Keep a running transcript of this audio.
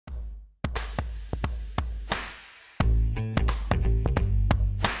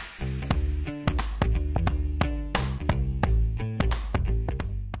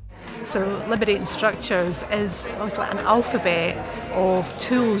So Liberating Structures is obviously an alphabet of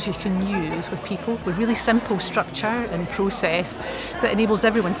tools you can use with people with really simple structure and process that enables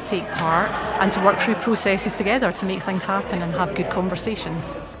everyone to take part and to work through processes together to make things happen and have good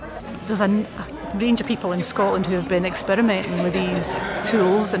conversations. There's a range of people in Scotland who have been experimenting with these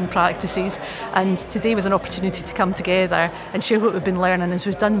tools and practices, and today was an opportunity to come together and share what we've been learning as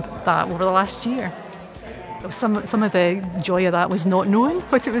we've done that over the last year. Some of the joy of that was not knowing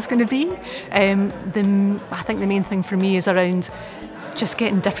what it was going to be. I think the main thing for me is around just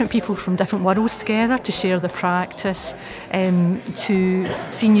getting different people from different worlds together to share the practice, to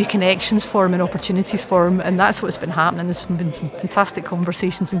see new connections form and opportunities form, and that's what's been happening. There's been some fantastic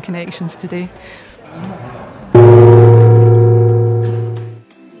conversations and connections today.